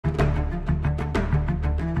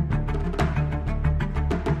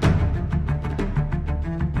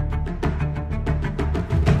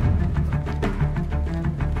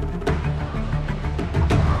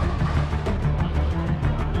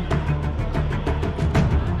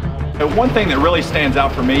One thing that really stands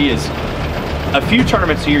out for me is a few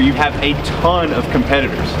tournaments a year you have a ton of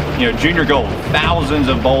competitors. You know, junior gold, thousands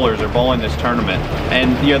of bowlers are bowling this tournament,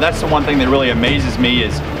 and you know that's the one thing that really amazes me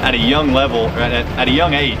is at a young level, at a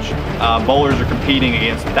young age, bowlers are competing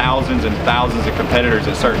against thousands and thousands of competitors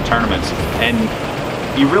at certain tournaments, and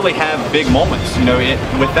you really have big moments, you know,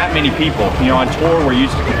 with that many people. You know, on tour we're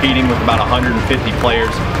used to competing with about 150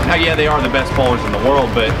 players. Now, yeah, they are the best bowlers in the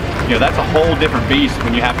world, but you know that's a whole different beast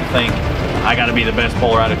when you have to think, I got to be the best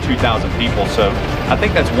bowler out of 2,000 people. So I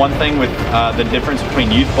think that's one thing with the difference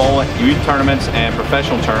between youth tournaments and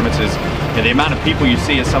professional tournaments is, you know, the amount of people you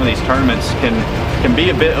see at some of these tournaments can be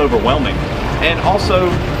a bit overwhelming. And also,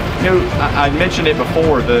 you know, I mentioned it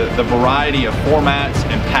before, the variety of formats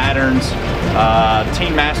and patterns.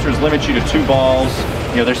 Team Masters limits you to 2 balls.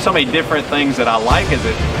 You know, there's so many different things that I like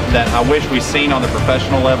that I wish we've seen on the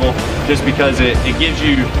professional level, just because it gives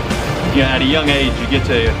you, you know, at a young age, you get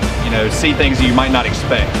to, you know, see things that you might not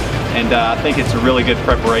expect. And I think it's a really good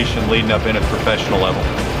preparation leading up into the professional level.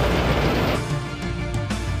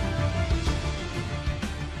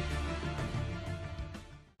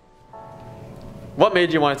 What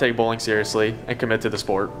made you want to take bowling seriously and commit to the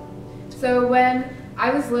sport? So when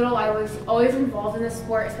I was little, I was always involved in the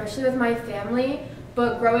sport, especially with my family.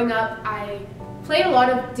 But growing up, I played a lot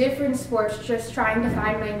of different sports, just trying to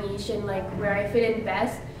find my niche and like where I fit in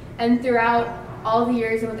best. And throughout all the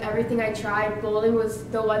years and with everything I tried, bowling was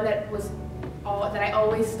the one that I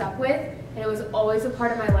always stuck with, and it was always a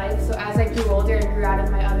part of my life. So as I grew older and grew out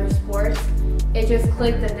of my other sports, it just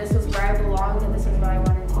clicked that this was where I belonged and this is what I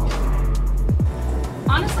wanted to do.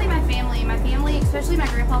 Honestly, my family, especially my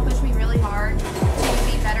grandpa, pushed me really hard to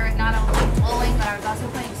be better at not only bowling, but I was also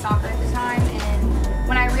playing soccer at the time. And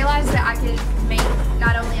when I realized that I could make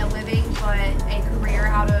not only a living, but a career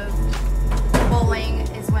out of bowling,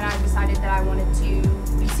 is when I decided that I wanted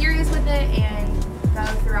to be serious with it and go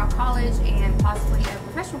throughout college and possibly a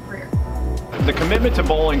professional career. The commitment to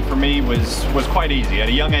bowling for me was quite easy. At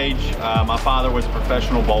a young age, my father was a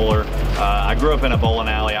professional bowler. I grew up in a bowling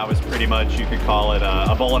alley. I was pretty much, you could call it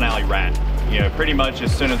a bowling alley rat. You know, pretty much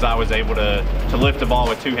as soon as I was able to lift a ball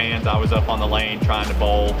with 2 hands, I was up on the lane trying to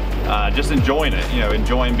bowl, just enjoying it, you know,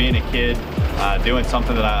 enjoying being a kid, doing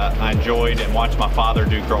something that I enjoyed and watched my father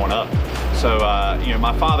do growing up. So, you know,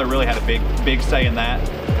 my father really had a big say in that.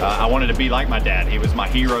 I wanted to be like my dad. He was my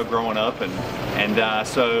hero growing up, and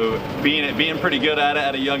so being pretty good at it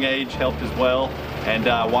at a young age helped as well. And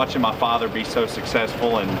watching my father be so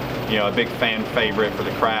successful and, you know, a big fan favorite for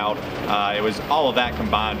the crowd, it was all of that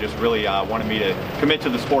combined just really wanted me to commit to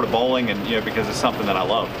the sport of bowling, and, you know, because it's something that I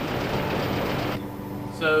love.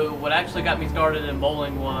 So what actually got me started in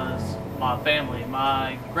bowling was my family.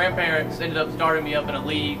 My grandparents ended up starting me up in a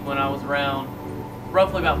league when I was around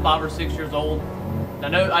roughly about 5 or 6 years old. I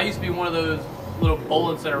know I used to be one of those little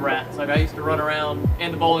bowling center rats. Like, I used to run around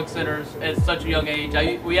in the bowling centers at such a young age.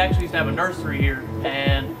 We actually used to have a nursery here,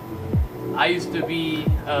 and I used to be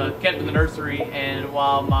kept in the nursery, and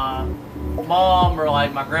while my mom or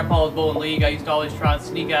like my grandpa was bowling league, I used to always try and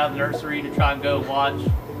sneak out of the nursery to try and go watch.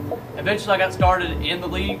 Eventually I got started in the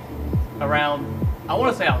league around, I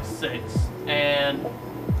want to say I was 6, and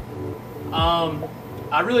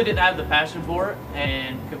I really didn't have the passion for it,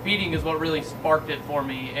 and competing is what really sparked it for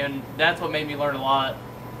me, and that's what made me learn a lot.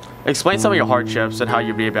 Explain some of your hardships and how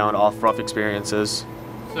you rebound off rough experiences.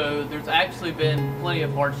 So there's actually been plenty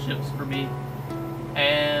of hardships for me,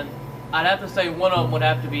 and I'd have to say one of them would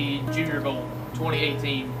have to be Junior Gold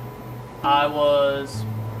 2018. I was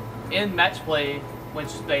in match play,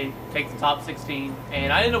 which they take the top 16,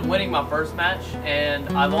 and I ended up winning my first match, and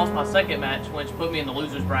I lost my second match, which put me in the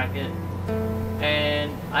loser's bracket.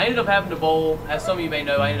 And I ended up having to bowl, as some of you may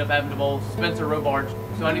know, I ended up having to bowl Spencer Robarch.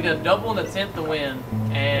 So I needed a double and a 10th to win.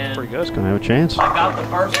 And pretty good. It's gonna have a chance. I got the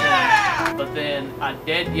first one, but then I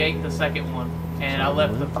dead yanked the second one, and I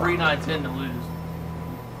left the 3-9-10 to lose.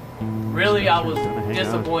 Really, I was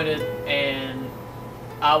disappointed, and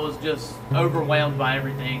I was just overwhelmed by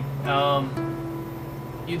everything.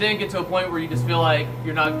 You then get to a point where you just feel like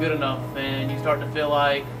you're not good enough, and you start to feel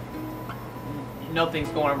like nothing's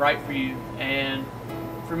going right for you. And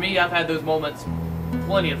for me, I've had those moments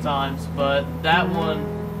plenty of times, but that one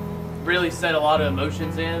really set a lot of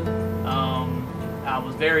emotions in. I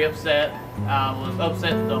was very upset. I was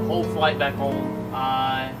upset the whole flight back home.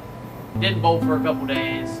 I didn't bowl for a couple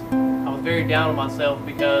days. I was very down on myself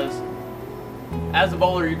because as a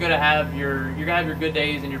bowler, you're gonna have your good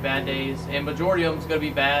days and your bad days, and majority of them's gonna be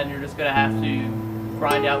bad, and you're just gonna have to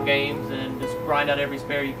grind out games and just grind out every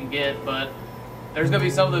spare you can get. But there's going to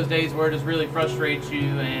be some of those days where it just really frustrates you,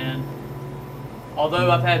 and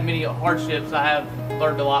although I've had many hardships, I have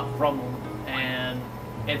learned a lot from them, and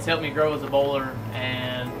it's helped me grow as a bowler.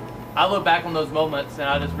 And I look back on those moments and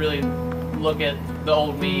I just really look at the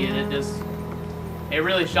old me, and it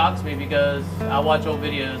really shocks me because I watch old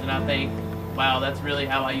videos and I think, wow, that's really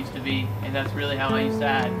how I used to be, and that's really how I used to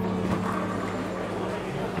act.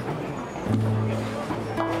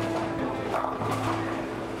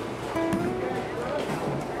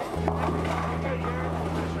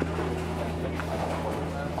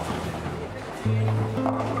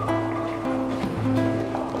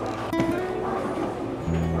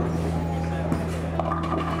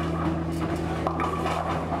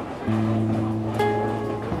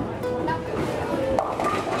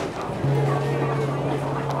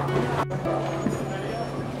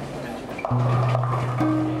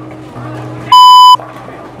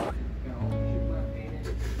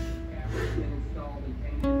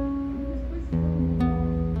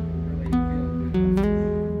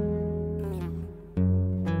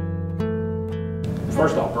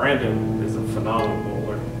 First off, Brandon is a phenomenal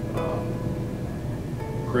bowler.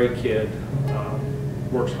 Great kid.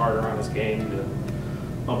 Works harder on his game than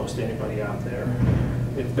almost anybody out there.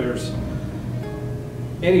 If there's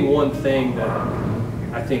any one thing that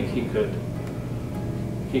I think he could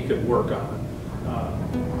work on,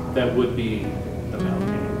 that would be the mound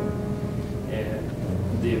game and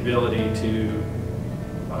the ability to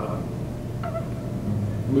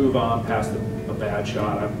move on past a bad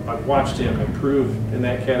shot. I've watched him improve in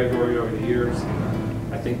that category over the years.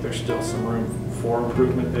 I think there's still some room for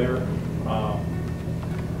improvement there.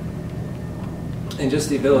 And just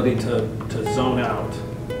the ability to zone out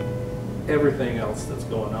everything else that's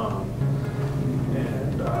going on.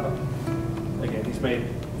 And again, he's made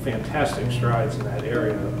fantastic strides in that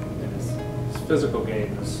area, and his physical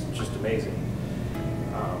game is just amazing.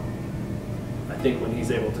 I think when he's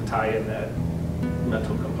able to tie in that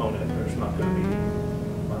mental component, there's not going to be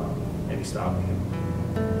any stopping him.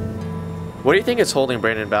 What do you think is holding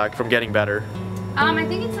Brandon back from getting better? I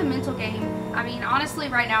think it's a mental game. I mean, honestly,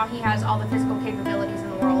 right now he has all the physical capabilities in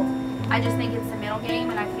the world. I just think it's the mental game,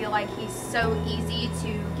 and I feel like he's so easy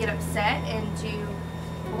to get upset and to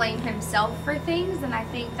blame himself for things, and I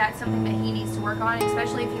think that's something that he needs to work on,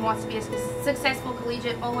 especially if he wants to be a successful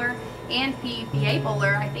collegiate bowler and PBA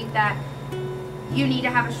bowler. I think that you need to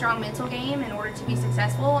have a strong mental game in order to be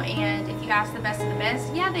successful, and if you ask the best of the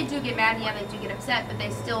best, yeah, they do get mad, yeah, they do get upset, but they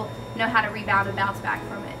still know how to rebound and bounce back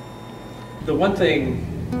from it. The one thing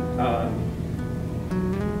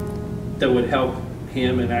that would help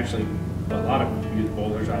him, and actually a lot of youth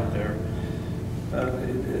bowlers out there,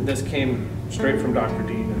 this came straight from Dr.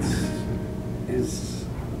 Dean, is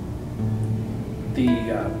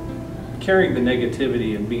the carrying the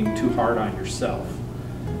negativity and being too hard on yourself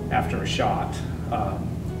after a shot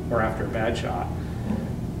or after a bad shot.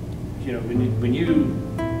 You know, when you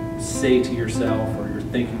say to yourself, or you're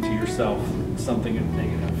thinking to yourself something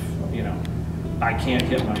negative, you know, I can't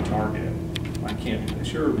hit my target, I can't do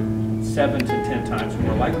this, you're 7 to 10 times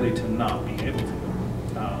more likely to not be able to.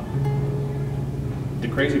 The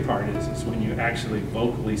crazy part is when you actually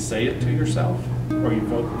vocally say it to yourself, or you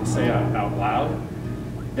vocally say it out loud,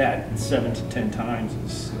 that 7 to 10 times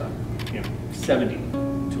is 70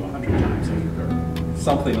 to 100 times, or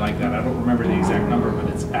something like that. I don't remember the exact number, but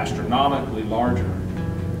it's astronomically larger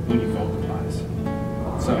when you vocalize.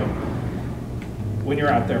 So when you're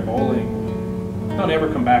out there bowling, don't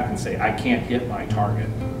ever come back and say, I can't hit my target.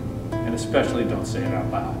 And especially don't say it out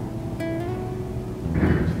loud.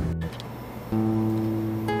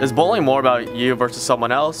 Is bowling more about you versus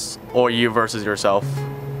someone else, or you versus yourself?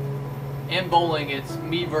 In bowling, it's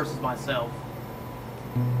me versus myself.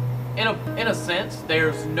 In a sense,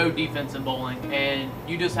 there's no defense in bowling, and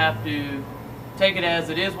you just have to take it as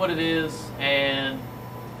it is what it is, and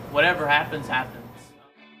whatever happens, happens.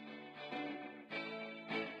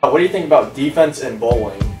 What do you think about defense in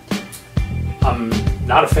bowling? I'm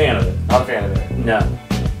not a fan of it. Not a fan of it. No.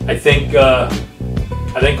 I think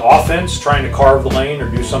offense, trying to carve the lane or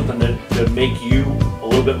do something to make you a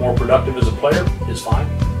little bit more productive as a player is fine.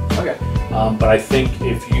 Okay. But I think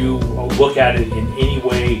if you look at it in any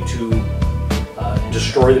way to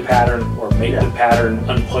destroy the pattern or make the pattern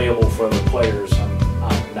unplayable for other players,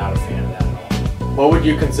 I'm not a fan of that at all. What would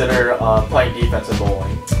you consider playing defense in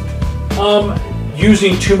bowling?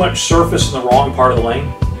 Using too much surface in the wrong part of the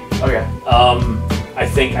lane. Okay. I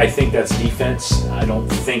think that's defense. I don't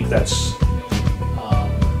think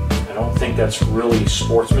that's really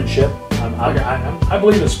sportsmanship. I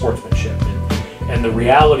believe in sportsmanship, and the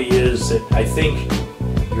reality is that I think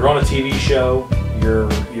you're on a TV show,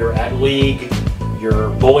 you're at league,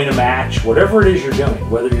 you're bowling a match, whatever it is you're doing,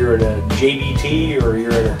 whether you're at a JBT or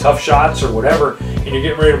you're at a Tough Shots or whatever, and you're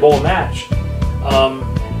getting ready to bowl a match,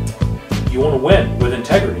 you want to win with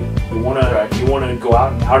integrity. You want to go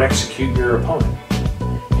out and out execute your opponent.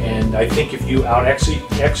 And I think if you out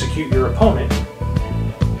execute your opponent,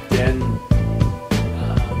 then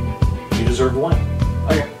you deserve to win.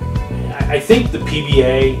 Okay. I think the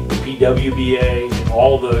PBA, the PWBA, and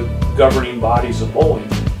all the governing bodies of bowling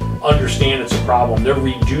understand it's a problem. They're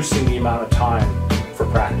reducing the amount of time for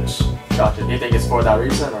practice. Gotcha. Do you think it's for that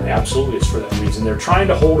reason? Or? Absolutely, it's for that reason. They're trying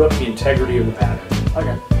to hold up the integrity of the pattern.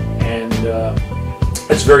 Okay. And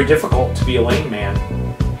it's very difficult to be a lane man,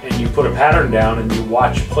 and you put a pattern down and you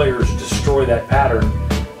watch players destroy that pattern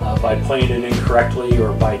by playing it incorrectly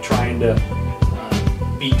or by trying to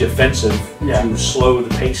be defensive to slow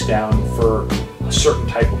the pace down for a certain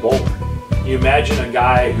type of bowler. You imagine a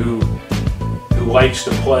guy who likes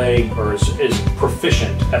to play or is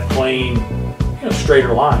proficient at playing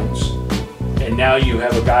straighter lines, and now you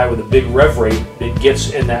have a guy with a big rev rate that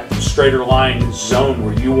gets in that straighter line zone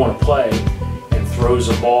where you want to play and throws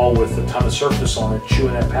a ball with a ton of surface on it,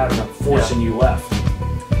 chewing that pattern up, forcing you left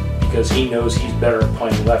because he knows he's better at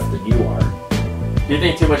playing left than you are. Do you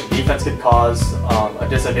think too much defense could cause a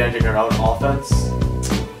disadvantage in your own offense?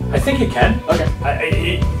 I think it can.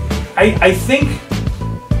 Okay.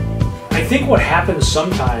 I think what happens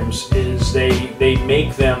sometimes is they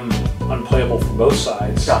make them unplayable for both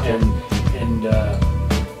sides. Gotcha. And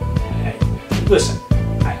listen,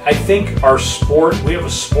 I think our sport, we have a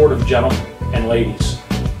sport of gentlemen and ladies,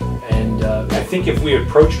 and I think if we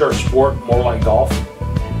approached our sport more like golf,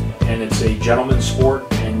 and it's a gentleman's sport,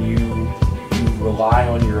 and you rely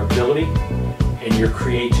on your ability and your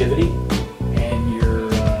creativity and your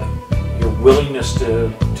willingness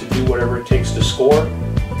to do whatever it takes to score,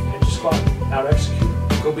 and just go out execute,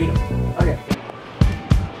 go beat them. Okay.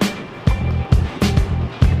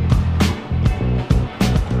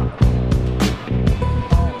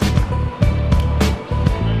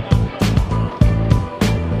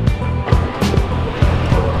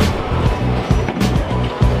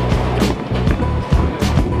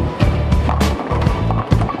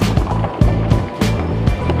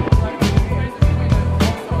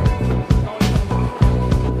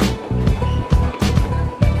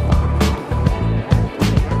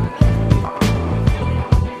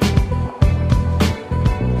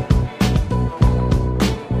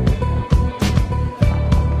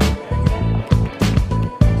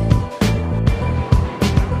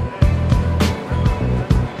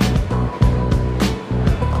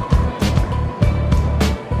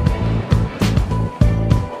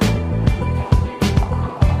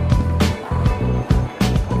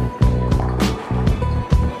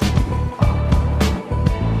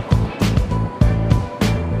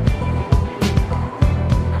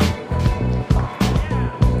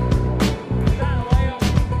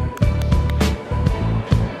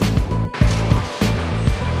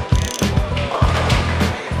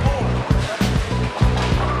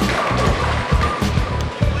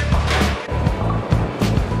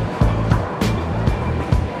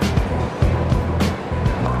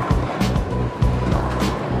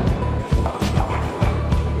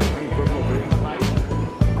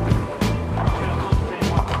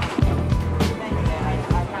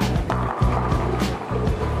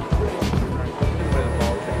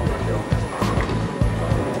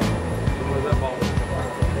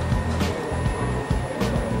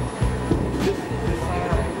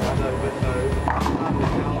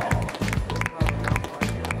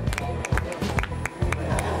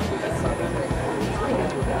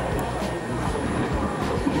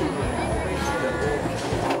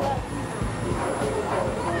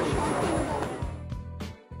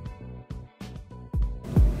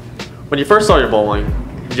 When you first started bowling,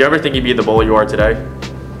 did you ever think you'd be the bowler you are today?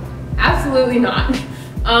 Absolutely not.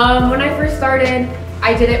 When I first started,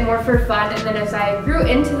 I did it more for fun, and then as I grew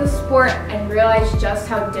into the sport and realized just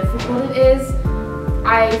how difficult it is,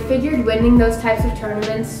 I figured winning those types of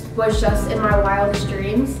tournaments was just in my wildest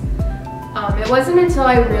dreams. It wasn't until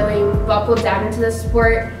I really buckled down into the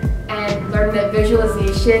sport and learned that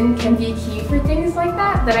visualization can be key for things like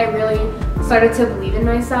that I really started to believe in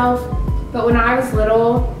myself. But when I was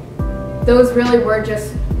little, those really were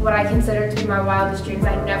just what I considered to be my wildest dreams.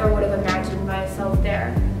 I never would have imagined myself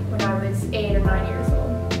there when I was 8 or 9 years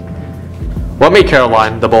old. What made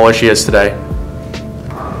Caroline the bowler she is today?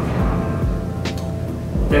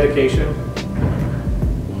 Dedication,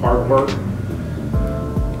 hard work.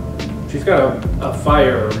 She's got a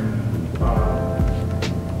fire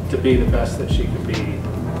to be the best that she can be,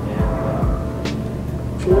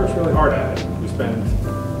 and she works really hard at it. We spend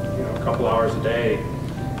a couple hours a day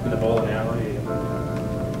in the bowling alley.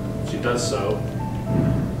 And she does so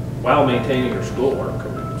while maintaining her schoolwork. I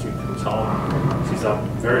mean, she comes home, she's up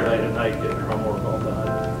very late at night getting her homework all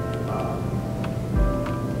done.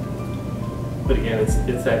 But again,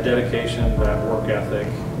 it's that dedication, that work ethic,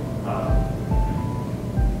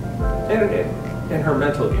 and her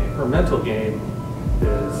mental game. Her mental game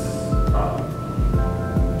is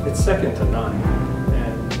it's second to none.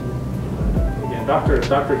 And again, Dr.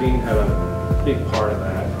 Dean had a big part of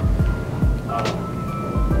that.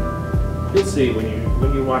 You'll see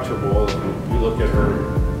when you watch her bowl, you look at her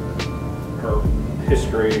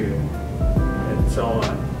history and so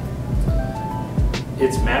on.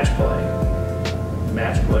 It's match play.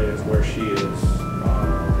 Match play is where she is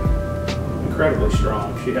incredibly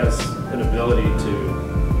strong. She has an ability to,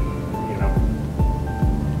 you know,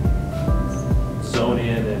 zone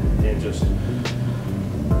in and just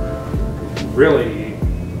really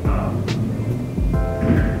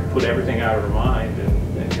put everything out of her mind,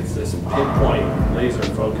 and it's this pinpoint laser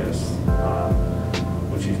focus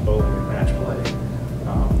when she's bowling in match play.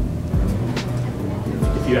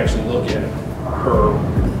 If you actually look at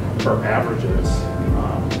her averages,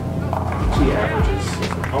 she averages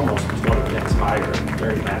almost 20 minutes higher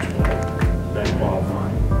during match play than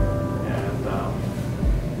qualifying.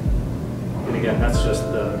 And again, that's just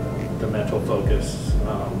the mental focus.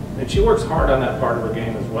 And she works hard on that part of her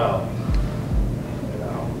game as well. You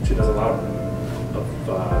know, she does a lot of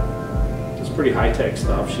just pretty high-tech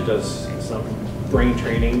stuff. She does some brain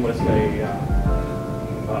training with a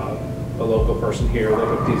local person here. They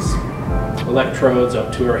hook these electrodes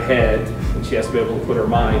up to her head, and she has to be able to put her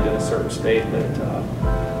mind in a certain state that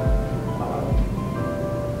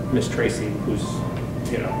Miss Tracy, who's,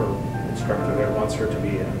 you know, her instructor there, wants her to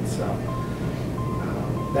be in. So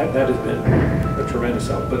that has been a tremendous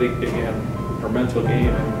help. But again, her mental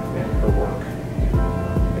game and her work,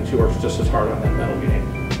 and she works just as hard on that mental game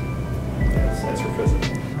as her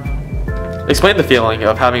physical. Explain the feeling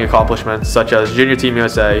of having accomplishments such as Junior Team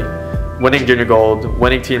USA, winning Junior Gold,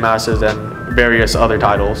 winning Team Masters, and various other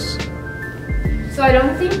titles. So I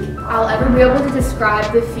don't think I'll ever be able to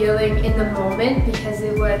describe the feeling in the moment because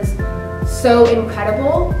it was so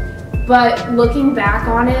incredible. But looking back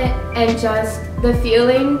on it and just the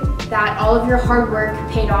feeling that all of your hard work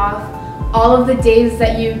paid off, all of the days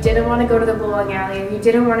that you didn't want to go to the bowling alley, or you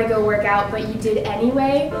didn't want to go work out, but you did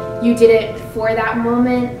anyway, you did it for that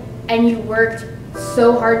moment, and you worked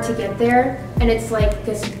so hard to get there, and it's like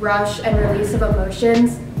this rush and release of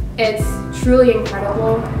emotions. It's truly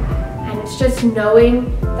incredible, and it's just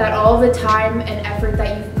knowing that all the time and effort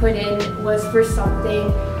that you've put in was for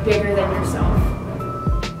something bigger than yourself.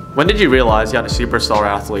 When did you realize you had a superstar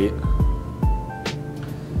athlete?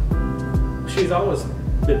 She's always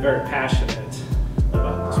been very passionate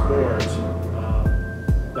about the sport,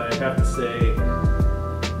 but I have to say,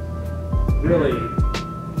 really,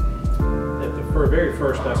 at the very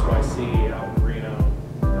first SYC out in Reno,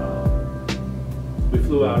 we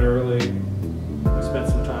flew out early. We spent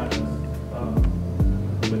some time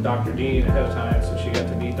with Dr. Dean ahead of time, so she got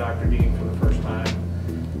to meet Dr. Dean for the first time,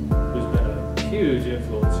 who's been a huge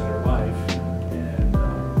influence in her life. And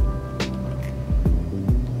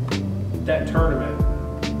that tournament,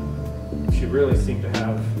 she really seemed to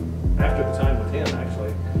have, after the time with him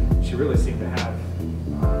actually, she really seemed to have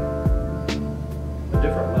a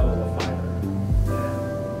different level of fighter.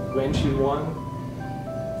 And when she won,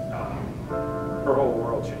 her whole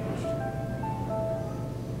world changed.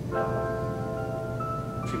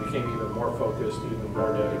 She became even more focused, even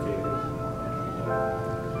more dedicated.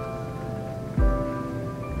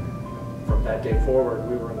 From that day forward,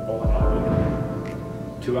 we were in the bowling alley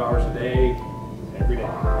 2 hours a day, every day.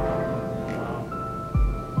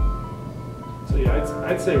 So yeah,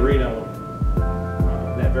 I'd say Reno,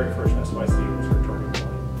 that very first SYC was her turning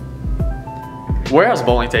point. Where has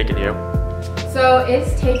bowling taken you? So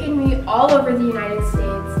it's taken me all over the United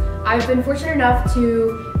States. I've been fortunate enough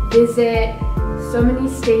to visit so many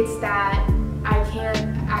states that I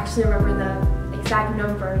can't actually remember the exact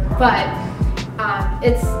number, but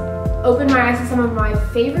it's opened my eyes to some of my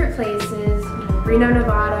favorite places, Reno,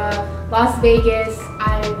 Nevada, Las Vegas.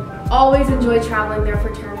 I always enjoy traveling there for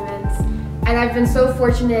tournaments, and I've been so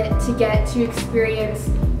fortunate to get to experience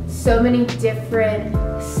so many different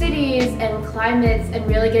cities and climates and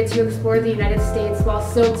really get to explore the United States while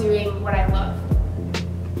still doing what I love.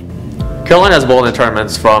 Carolina has bowled in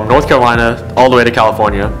tournaments from North Carolina all the way to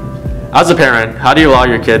California. As a parent, how do you allow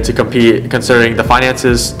your kid to compete considering the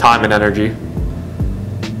finances, time, and energy?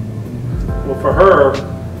 Well, for her,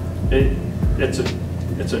 it's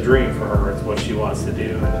a dream for her. It's what she wants to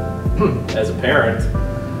do. And as a parent,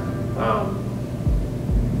 I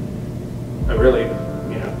really,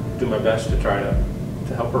 do my best to try to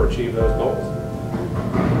help her achieve those goals.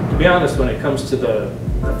 To be honest, when it comes to the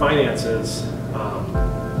finances,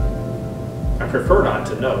 I prefer not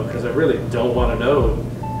to know, because I really don't want to know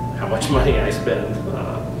how much money I spend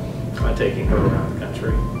on taking her around the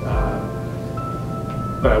country.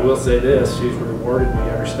 But I will say this, she's rewarded me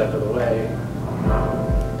every step of the way.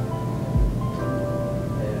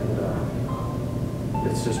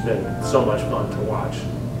 It's just been so much fun to watch.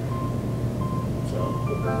 So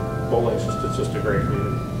bowling's it's just a great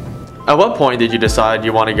community. At what point did you decide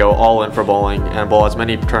you want to go all in for bowling and bowl as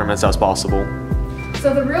many tournaments as possible?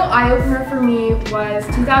 So the real eye-opener for me was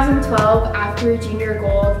 2012 after junior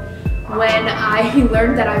gold, when I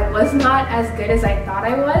learned that I was not as good as I thought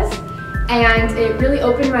I was. And it really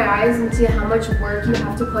opened my eyes into how much work you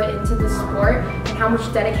have to put into the sport and how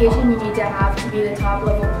much dedication you need to have to be the top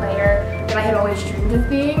level player that I had always dreamed of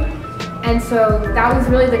being. And so that was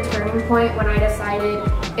really the turning point when I decided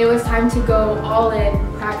it was time to go all in,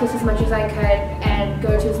 practice as much as I could, and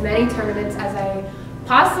go to as many tournaments as I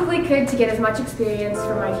possibly could to get as much experience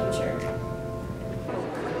for my future.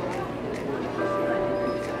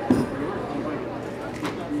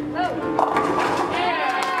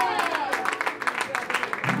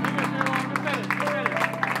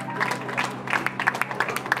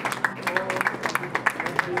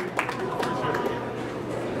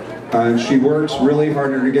 And she works really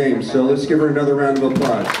hard in her game, so let's give her another round of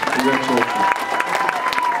applause. Congratulations.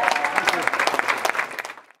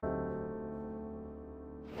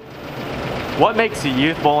 What makes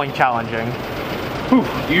youth bowling challenging? Whew,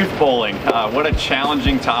 youth bowling, what a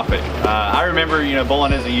challenging topic. I remember,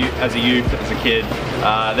 bowling as a youth, as a kid.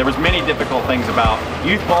 There was many difficult things about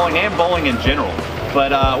youth bowling and bowling in general.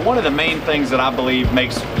 But one of the main things that I believe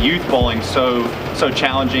makes youth bowling so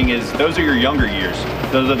challenging is those are your younger years.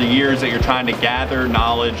 Those are the years that you're trying to gather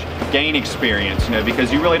knowledge, gain experience,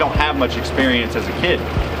 because you really don't have much experience as a kid.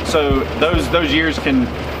 So those years can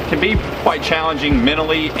be quite challenging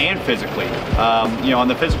mentally and physically. On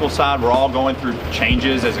the physical side, we're all going through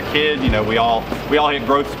changes as a kid. We all hit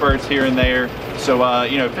growth spurts here and there. So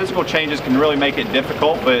physical changes can really make it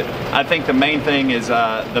difficult. But I think the main thing is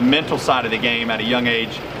the mental side of the game at a young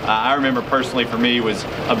age. I remember personally for me was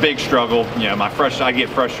a big struggle. I get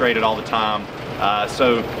frustrated all the time.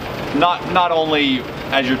 So not only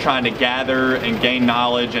as you're trying to gather and gain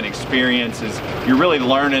knowledge and experiences, you're really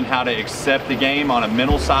learning how to accept the game on a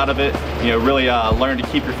mental side of it. Really learn to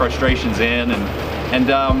keep your frustrations in, and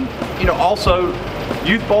also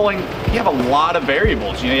youth bowling, you have a lot of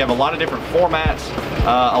variables. You have a lot of different formats,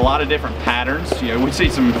 a lot of different patterns.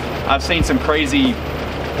 I've seen some crazy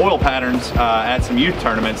oil patterns at some youth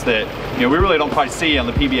tournaments that we really don't quite see on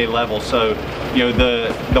the PBA level. So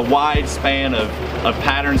the wide span of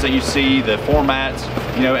patterns that you see, the formats,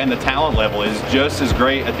 and the talent level is just as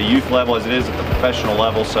great at the youth level as it is at the professional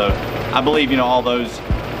level. So I believe all those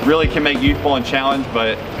really can make youth bowling challenge,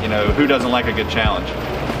 but who doesn't like a good challenge?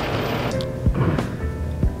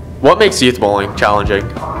 What makes youth bowling challenging?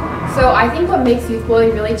 So I think what makes youth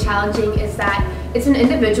bowling really challenging is that it's an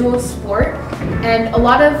individual sport, and a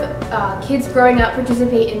lot of kids growing up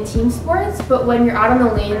participate in team sports, but when you're out on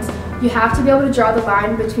the lanes, you have to be able to draw the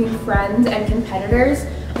line between friends and competitors,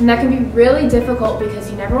 and that can be really difficult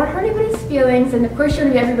because you never want to hurt anybody's feelings, and of course you're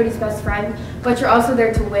going to be everybody's best friend, but you're also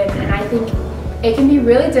there to win, and I think it can be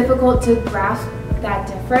really difficult to grasp that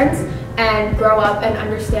difference and grow up and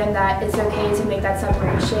understand that it's okay to make that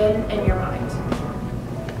separation in your mind.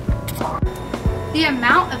 The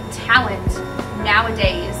amount of talent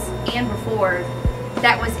nowadays and before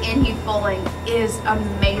that was in youth bowling is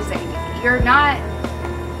amazing.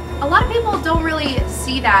 A lot of people don't really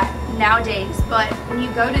see that nowadays, but when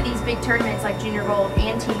you go to these big tournaments like Junior Gold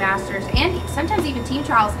and Team Masters and sometimes even team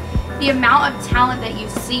trials, the amount of talent that you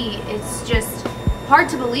see is just hard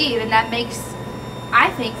to believe, and that makes, I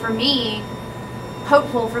think, for me,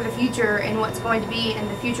 hopeful for the future and what's going to be in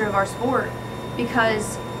the future of our sport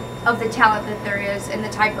because of the talent that there is and the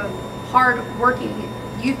type of hard-working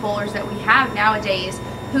youth bowlers that we have nowadays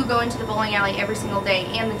who go into the bowling alley every single day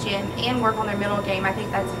and the gym and work on their mental game. I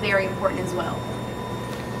think that's very important as well.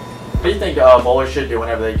 What do you think bowlers should do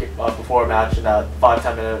whenever they get before a match in that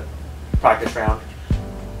 5-10 minute practice round?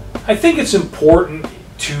 I think it's important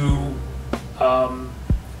to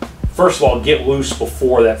first of all get loose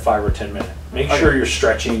before that 5 or 10 minute. Make sure you're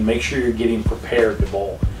stretching, make sure you're getting prepared to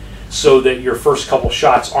bowl so that your first couple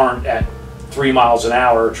shots aren't at 3 miles an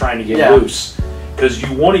hour trying to get loose, because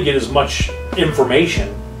you want to get as much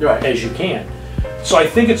information as you can. So I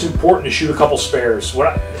think it's important to shoot a couple spares. What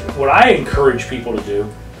I encourage people to do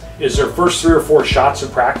is their first 3 or 4 shots in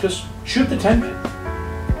practice, shoot the 10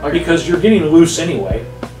 pin. Because you're getting loose anyway.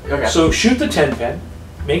 Okay. So shoot the 10 pin.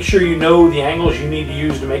 Make sure you know the angles you need to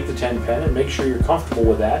use to make the 10 pin, and make sure you're comfortable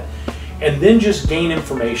with that. And then just gain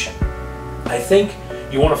information. I think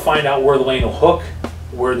you want to find out where the lane will hook,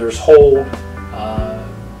 where there's hold,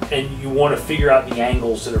 and you want to figure out the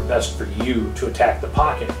angles that are best for you to attack the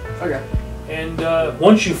pocket. Okay. And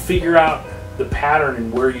once you figure out the pattern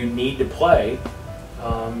and where you need to play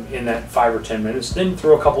in that 5 or 10 minutes, then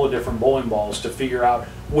throw a couple of different bowling balls to figure out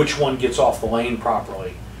which one gets off the lane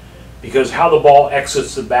properly. Because how the ball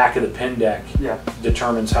exits the back of the pin deck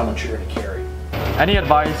determines how much you're going to carry. Any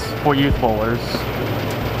advice for youth bowlers?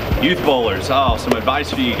 Youth bowlers, oh, some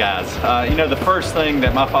advice for you guys. You know, the first thing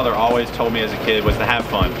that my father always told me as a kid was to have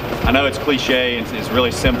fun. I know it's cliche and it's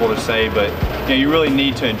really simple to say, but you know, you really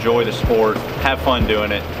need to enjoy the sport, have fun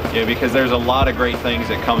doing it, you know, because there's a lot of great things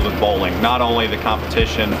that comes with bowling. Not only the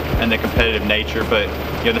competition and the competitive nature, but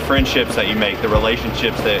you know, the friendships that you make, the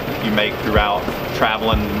relationships that you make throughout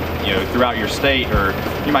traveling, you know, throughout your state, or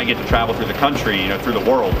you might get to travel through the country, you know, through the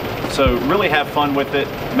world. So really have fun with it,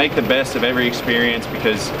 make the best of every experience,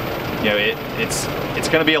 because you know, it's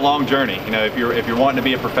going to be a long journey. You know, if you're wanting to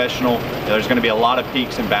be a professional, you know, there's going to be a lot of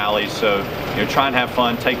peaks and valleys. So, you know, try and have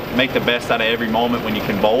fun. Make the best out of every moment when you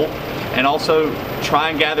can bowl, and also try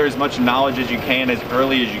and gather as much knowledge as you can as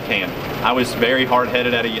early as you can. I was very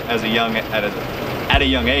hard-headed at a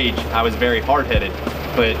young age. I was very hard-headed,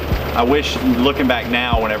 but I wish, looking back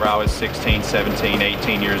now, whenever I was 16, 17,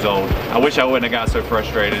 18 years old, I wish I wouldn't have got so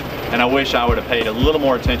frustrated, and I wish I would have paid a little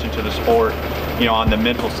more attention to the sport, you know, on the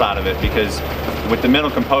mental side of it, because with the mental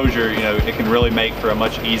composure, you know, it can really make for a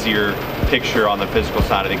much easier picture on the physical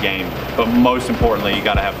side of the game. But most importantly, you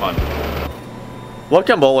got to have fun. What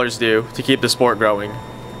can bowlers do to keep the sport growing?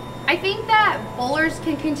 I think that bowlers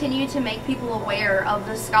can continue to make people aware of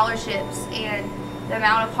the scholarships and the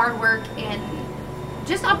amount of hard work and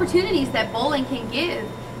just opportunities that bowling can give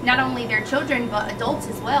not only their children but adults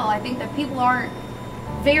as well. I think that people aren't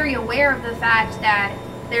very aware of the fact that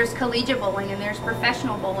there's collegiate bowling and there's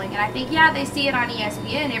professional bowling, and I think, yeah, they see it on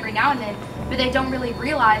ESPN every now and then, but they don't really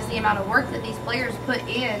realize the amount of work that these players put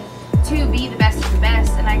in to be the best of the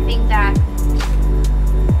best. And I think that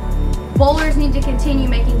bowlers need to continue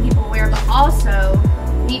making people aware, but also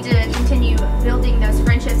need to continue building those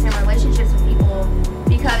friendships and relationships with people,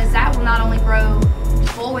 because that will not only grow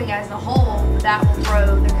bowling as a whole, but that will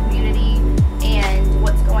grow the community and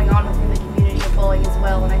what's going on within the community of bowling as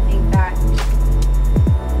well. And I think that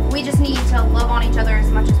we just need to love on each other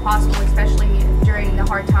as much as possible, especially during the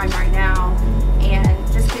hard time right now, and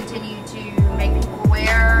just continue to make people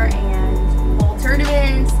aware and bowl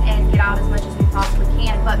tournaments and get out as much as we possibly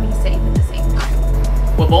can, but be safe at the same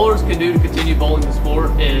time. What bowlers can do to continue bowling the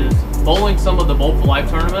sport is bowling some of the Bowl for Life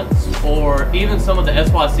tournaments, or even some of the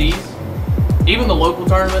SYCs, even the local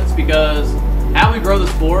tournaments, because how we grow the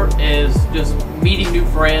sport is just meeting new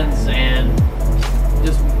friends and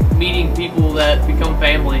just meeting people that become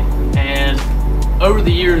family. And over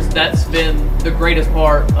the years, that's been the greatest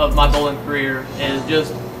part of my bowling career, is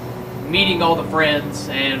just meeting all the friends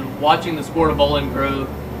and watching the sport of bowling grow.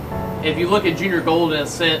 If you look at junior gold in a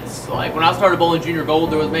sense, like when I started bowling junior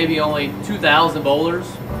gold, there was maybe only 2,000 bowlers,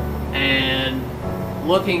 and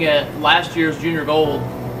looking at last year's junior gold,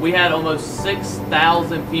 we had almost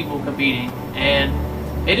 6,000 people competing, and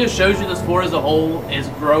it just shows you the sport as a whole is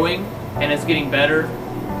growing and it's getting better,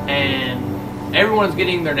 and everyone's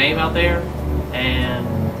getting their name out there. And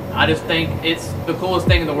I just think it's the coolest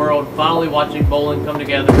thing in the world, finally watching bowling come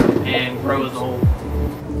together and grow as a whole.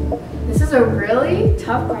 This is a really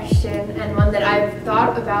tough question, and one that I've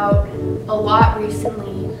thought about a lot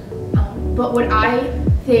recently. But what I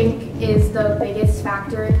think is the biggest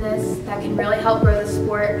factor in this that can really help grow the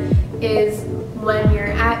sport is when you're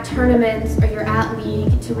at tournaments or you're at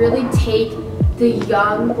league, to really take the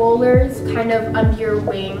young bowlers kind of under your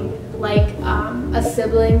wing, like a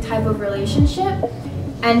sibling type of relationship,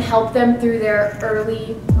 and help them through their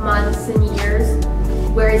early months and years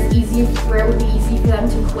where it would be easy for them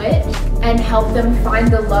to quit, and help them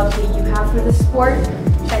find the love that you have for the sport.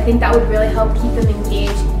 I think that would really help keep them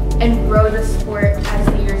engaged and grow the sport as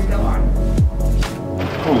the years go on.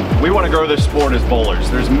 We want to grow this sport as bowlers.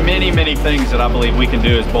 There's many things that I believe we can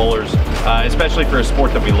do as bowlers, especially for a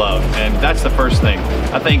sport that we love, and that's the first thing.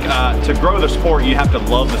 I think to grow the sport, you have to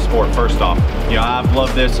love the sport first off. You know, I've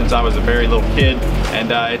loved this since I was a very little kid,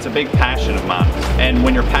 and it's a big passion of mine. And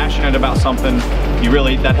when you're passionate about something,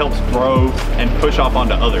 that helps grow and push off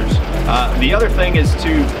onto others. The other thing is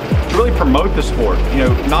to to really promote the sport.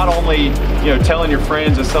 Not only telling your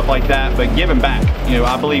friends and stuff like that, but giving back.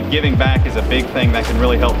 I believe giving back is a big thing that can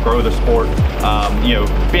really help grow the sport.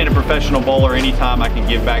 Being a professional bowler, anytime I can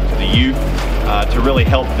give back to the youth to really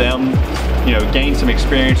help them gain some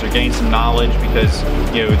experience or gain some knowledge, because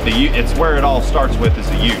it's where it all starts with, is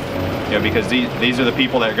the youth. Because these are the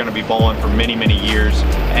people that are going to be bowling for many, many years.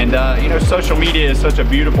 And social media is such a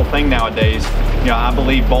beautiful thing nowadays. I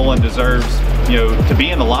believe bowling deserves to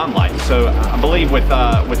be in the limelight. So I believe with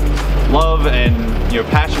love and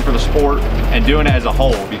passion for the sport and doing it as a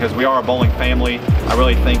whole, because we are a bowling family, I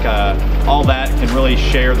really think all that can really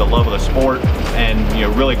share the love of the sport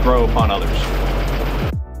and really grow upon others.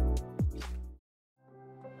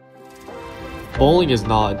 Bowling is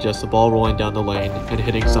not just a ball rolling down the lane and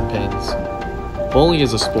hitting some pins. Bowling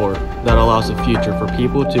is a sport that allows a future for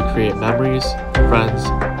people to create memories, friends,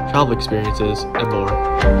 travel experiences, and more.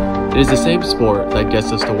 It is the same sport that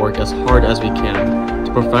gets us to work as hard as we can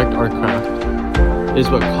to perfect our craft. It is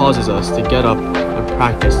what causes us to get up and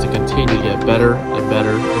practice to continue to get better and better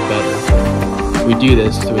and better. We do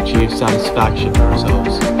this to achieve satisfaction for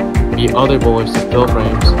ourselves, meet other bowlers to fill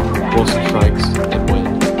frames, bowl some strikes, and win.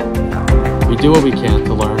 We do what we can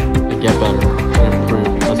to learn and get better and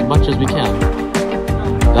improve as much as we can.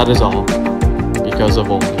 That is all because of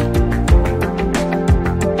bowling.